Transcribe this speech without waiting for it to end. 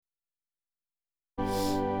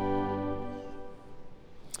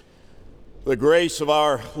The grace of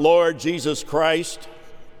our Lord Jesus Christ,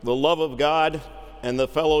 the love of God, and the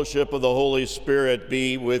fellowship of the Holy Spirit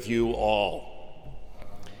be with you all.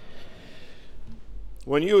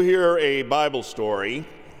 When you hear a Bible story,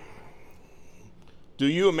 do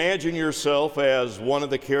you imagine yourself as one of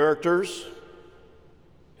the characters?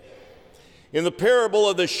 In the parable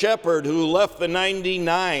of the shepherd who left the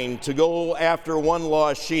 99 to go after one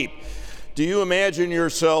lost sheep, do you imagine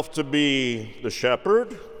yourself to be the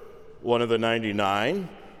shepherd, one of the 99,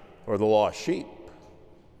 or the lost sheep?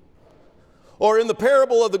 Or in the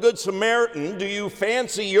parable of the Good Samaritan, do you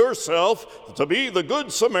fancy yourself to be the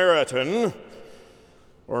Good Samaritan?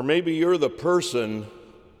 Or maybe you're the person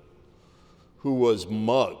who was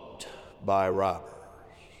mugged by robbers.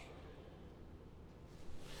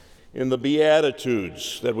 In the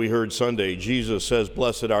Beatitudes that we heard Sunday, Jesus says,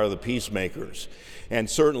 "Blessed are the peacemakers." And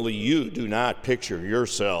certainly you do not picture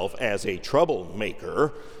yourself as a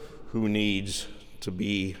troublemaker who needs to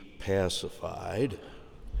be pacified.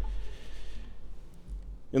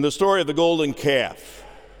 In the story of the golden calf,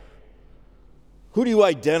 who do you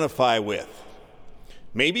identify with?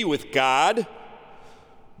 Maybe with God,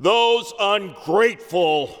 those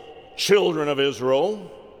ungrateful children of Israel.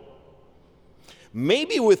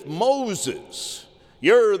 Maybe with Moses.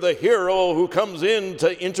 You're the hero who comes in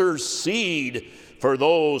to intercede for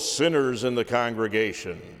those sinners in the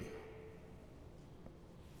congregation.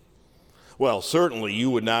 Well, certainly you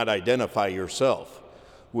would not identify yourself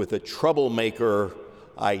with the troublemaker,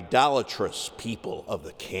 idolatrous people of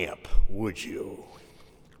the camp, would you?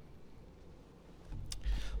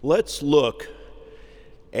 Let's look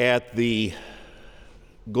at the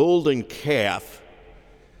golden calf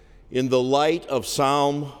in the light of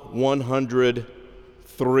Psalm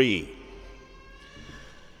 103.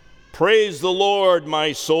 Praise the Lord,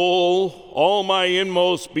 my soul, all my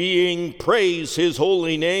inmost being, praise his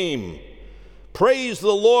holy name. Praise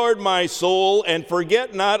the Lord, my soul, and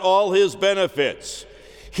forget not all his benefits.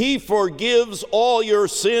 He forgives all your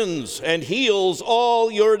sins and heals all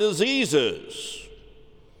your diseases.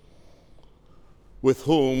 With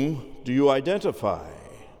whom do you identify?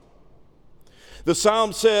 The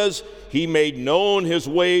psalm says, he made known his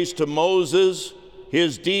ways to Moses,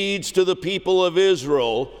 his deeds to the people of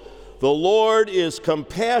Israel. The Lord is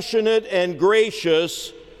compassionate and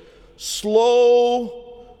gracious, slow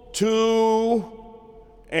to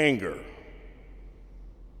anger.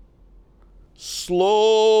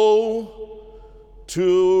 Slow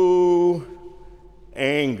to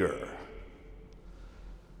anger.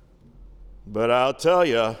 But I'll tell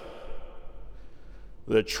you,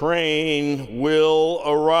 the train will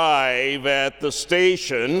arrive at the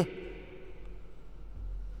station.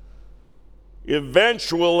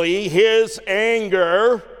 Eventually, his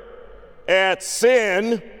anger at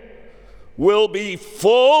sin will be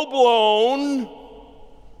full-blown.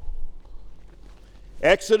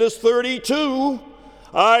 Exodus 32,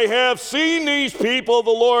 I have seen these people, the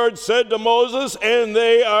Lord said to Moses, and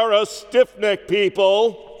they are a stiff-necked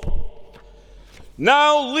people.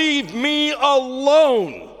 Now leave me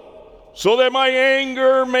alone, so that my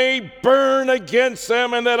anger may burn against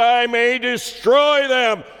them and that I may destroy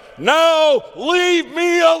them. Now leave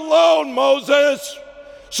me alone, Moses,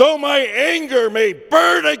 so my anger may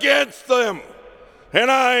burn against them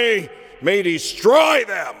and I may destroy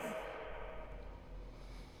them.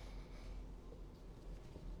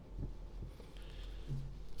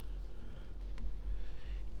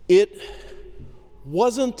 It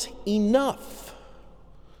wasn't enough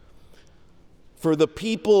for the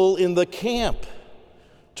people in the camp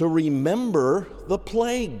to remember the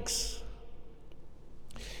plagues.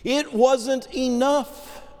 It wasn't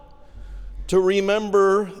enough to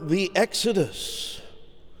remember the Exodus.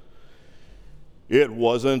 It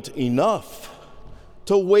wasn't enough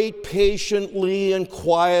to wait patiently and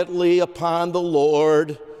quietly upon the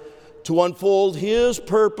Lord to unfold his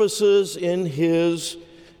purposes in his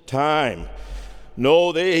time.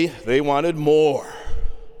 No, they wanted more.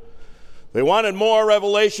 They wanted more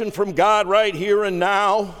revelation from God right here and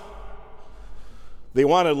now. They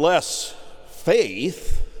wanted less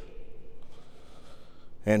faith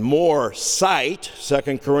and more sight.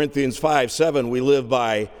 2 Corinthians 5:7, we live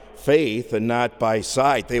by faith and not by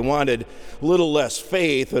sight. They wanted a little less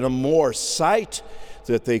faith and a more sight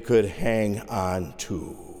that they could hang on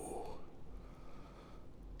to.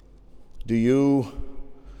 Do you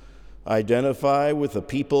identify with the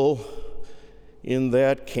people in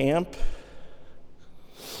that camp?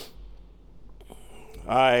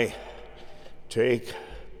 I take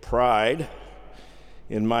pride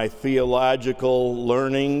in my theological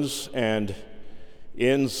learnings and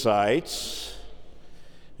insights,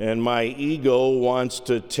 And my ego wants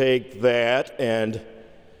to take that and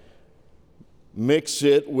mix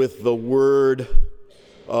it with the Word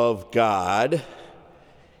of God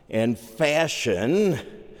and fashion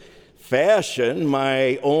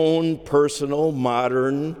my own personal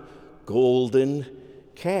modern golden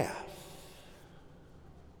calf.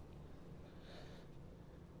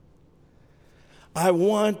 I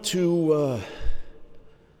want to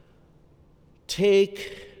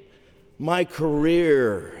take my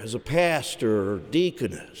career as a pastor or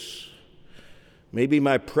deaconess, maybe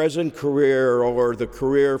my present career or the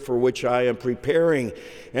career for which I am preparing,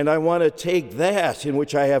 and I want to take that in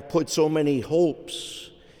which I have put so many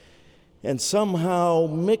hopes and somehow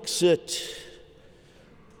mix it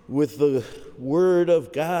with the Word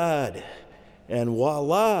of God, and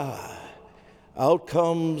voila, out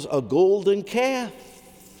comes a golden calf.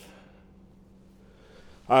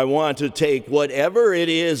 I want to take whatever it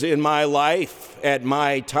is in my life at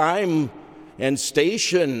my time and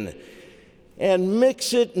station and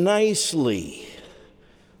mix it nicely,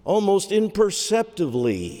 almost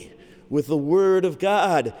imperceptibly, with the Word of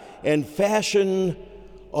God and fashion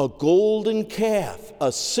a golden calf, a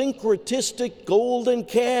syncretistic golden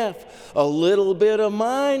calf, a little bit of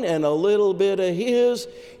mine and a little bit of his,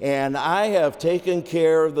 and I have taken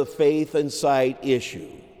care of the faith and sight issue.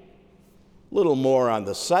 A little more on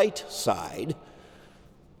the sight side,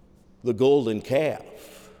 the golden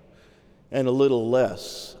calf, and a little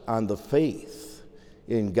less on the faith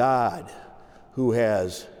in God who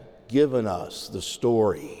has given us the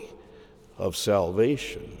story of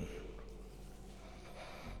salvation.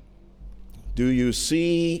 Do you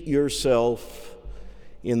see yourself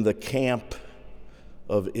in the camp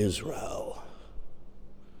of Israel?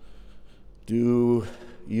 Do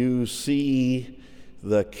you see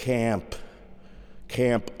the camp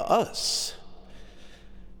us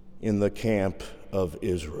in the camp of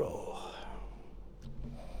Israel?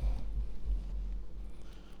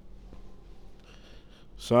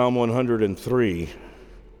 Psalm 103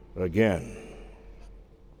 again.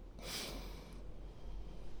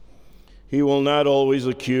 He will not always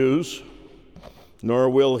accuse, nor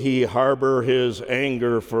will he harbor his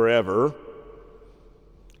anger forever.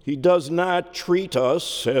 He does not treat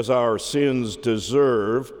us as our sins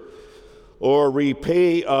deserve, or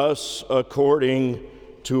repay us according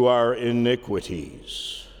to our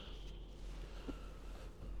iniquities.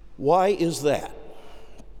 Why is that?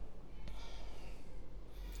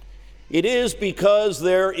 It is because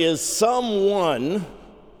there is someone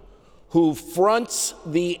who fronts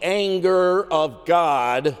the anger of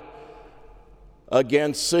God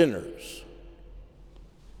against sinners.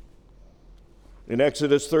 In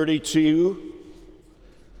Exodus 32,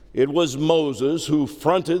 it was Moses who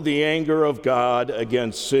fronted the anger of God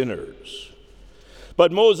against sinners.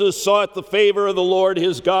 But Moses sought the favor of the Lord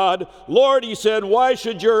his God. Lord, he said, why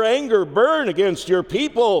should your anger burn against your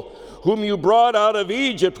people, whom you brought out of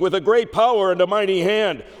Egypt with a great power and a mighty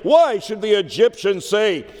hand? Why should the Egyptians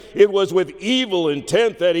say, it was with evil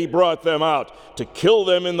intent that he brought them out, to kill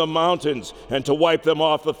them in the mountains and to wipe them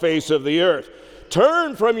off the face of the earth?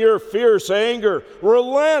 Turn from your fierce anger,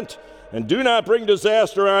 relent, and do not bring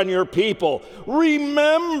disaster on your people.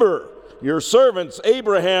 Remember your servants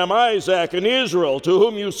Abraham, Isaac, and Israel, to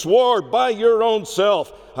whom you swore by your own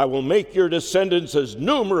self, I will make your descendants as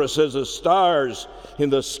numerous as the stars in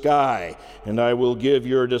the sky, and I will give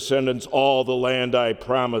your descendants all the land I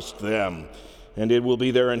promised them, and it will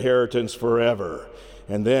be their inheritance forever.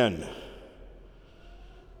 And then,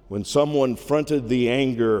 when someone fronted the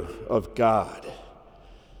anger of God,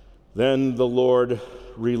 then the Lord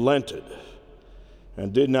relented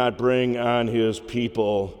and did not bring on his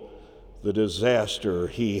people the disaster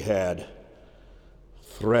he had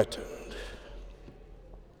threatened.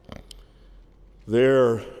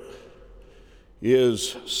 There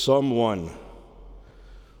is someone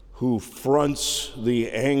who fronts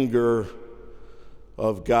the anger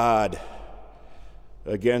of God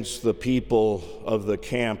against the people of the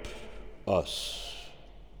camp, us.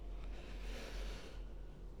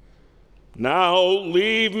 Now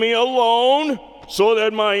leave me alone, so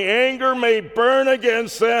that my anger may burn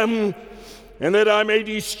against them, and that I may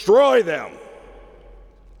destroy them.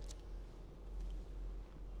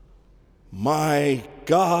 My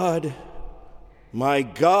God,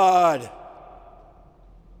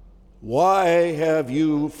 why have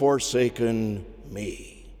you forsaken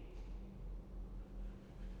me?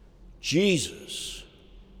 Jesus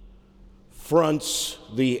fronts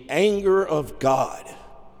the anger of God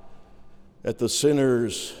at the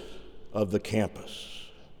sinners of the campus.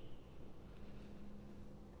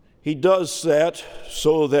 He does that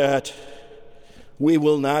so that we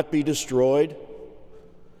will not be destroyed,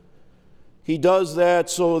 He does that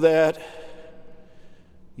so that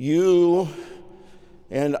you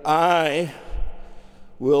and I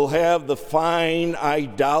will have the fine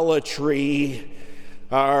idolatry,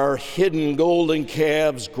 our hidden golden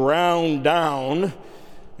calves ground down,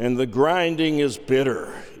 and the grinding is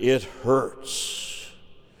bitter. It hurts.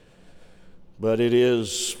 But it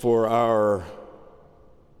is for our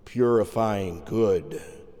purifying good.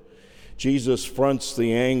 Jesus fronts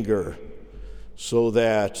the anger so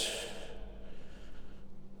that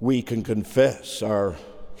we can confess our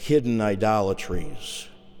hidden idolatries,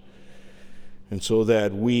 and so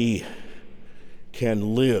that we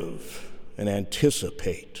can live and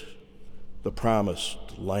anticipate the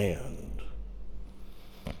promised land.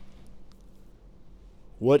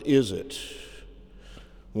 What is it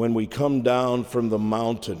when we come down from the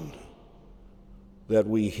mountain that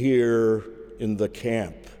we hear in the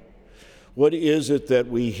camp? What is it that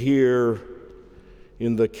we hear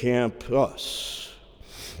in the campus?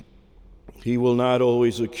 He will not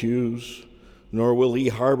always accuse, nor will he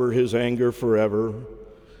harbor his anger forever.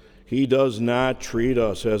 He does not treat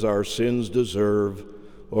us as our sins deserve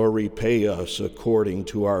or repay us according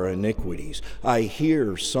to our iniquities. I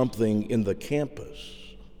hear something in the campus.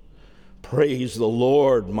 Praise the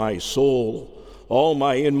Lord, my soul. All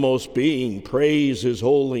my inmost being, praise his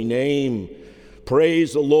holy name.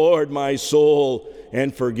 Praise the Lord, my soul,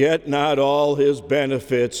 and forget not all his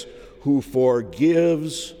benefits, who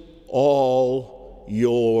forgives all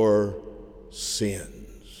your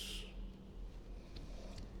sins.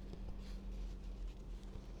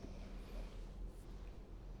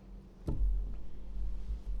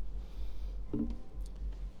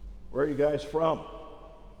 Where are you guys from?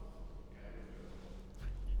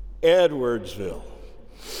 Edwardsville.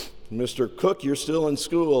 Mr. Cook, you're still in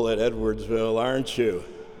school at Edwardsville, aren't you?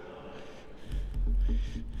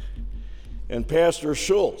 And Pastor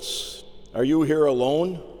Schultz, are you here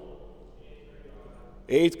alone?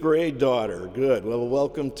 8th grade daughter. Good. Well,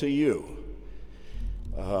 welcome to you.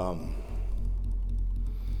 I'm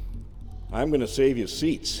going to save you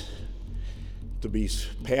seats to be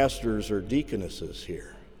pastors or deaconesses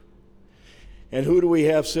here. And who do we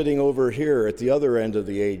have sitting over here at the other end of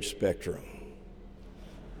the age spectrum?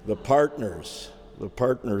 The partners of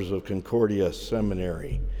Concordia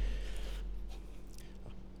Seminary.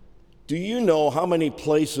 Do you know how many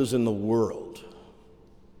places in the world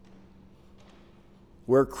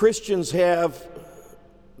where Christians have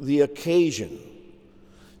the occasion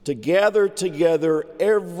to gather together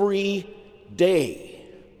every day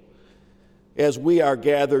as we are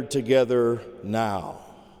gathered together now?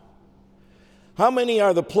 How many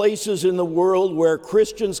are the places in the world where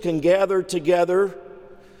Christians can gather together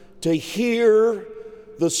to hear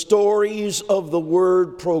the stories of the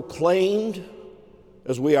word proclaimed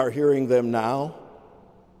as we are hearing them now?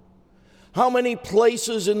 How many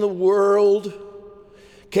places in the world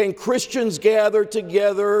can Christians gather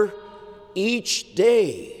together each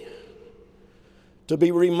day to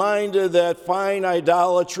be reminded that fine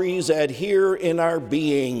idolatries adhere in our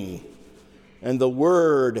being, and the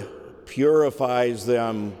Word purifies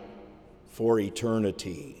them for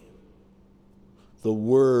eternity? The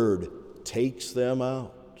Word takes them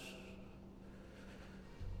out.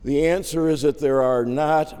 The answer is that there are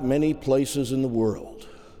not many places in the world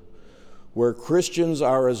where Christians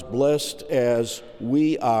are as blessed as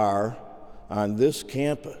we are on this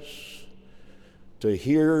campus to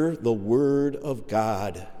hear the Word of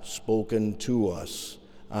God spoken to us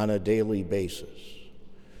on a daily basis.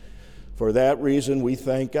 For that reason, we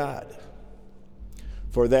thank God.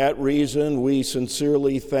 For that reason, we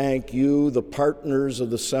sincerely thank you, the partners of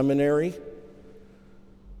the seminary.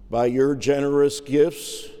 By your generous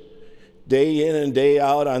gifts, day in and day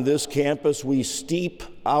out on this campus, we steep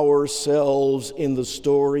ourselves in the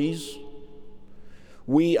stories.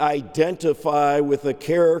 We identify with the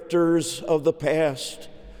characters of the past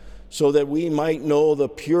so that we might know the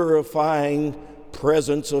purifying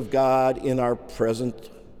presence of God in our present.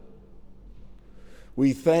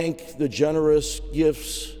 We thank the generous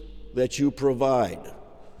gifts that you provide,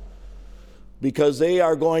 because they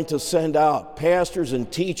are going to send out pastors and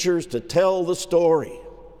teachers to tell the story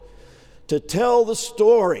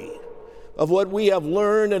of what we have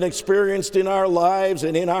learned and experienced in our lives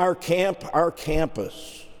and in our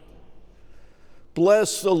campus.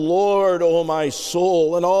 Bless the Lord, O my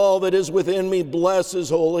soul, and all that is within me, bless his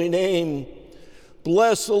holy name.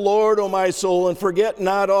 Bless the Lord, O my soul, and forget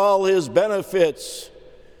not all his benefits.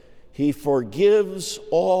 He forgives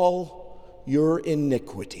all your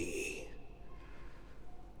iniquity.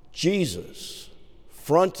 Jesus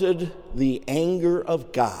fronted the anger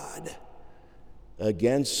of God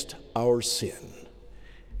against our sin.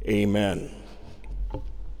 Amen.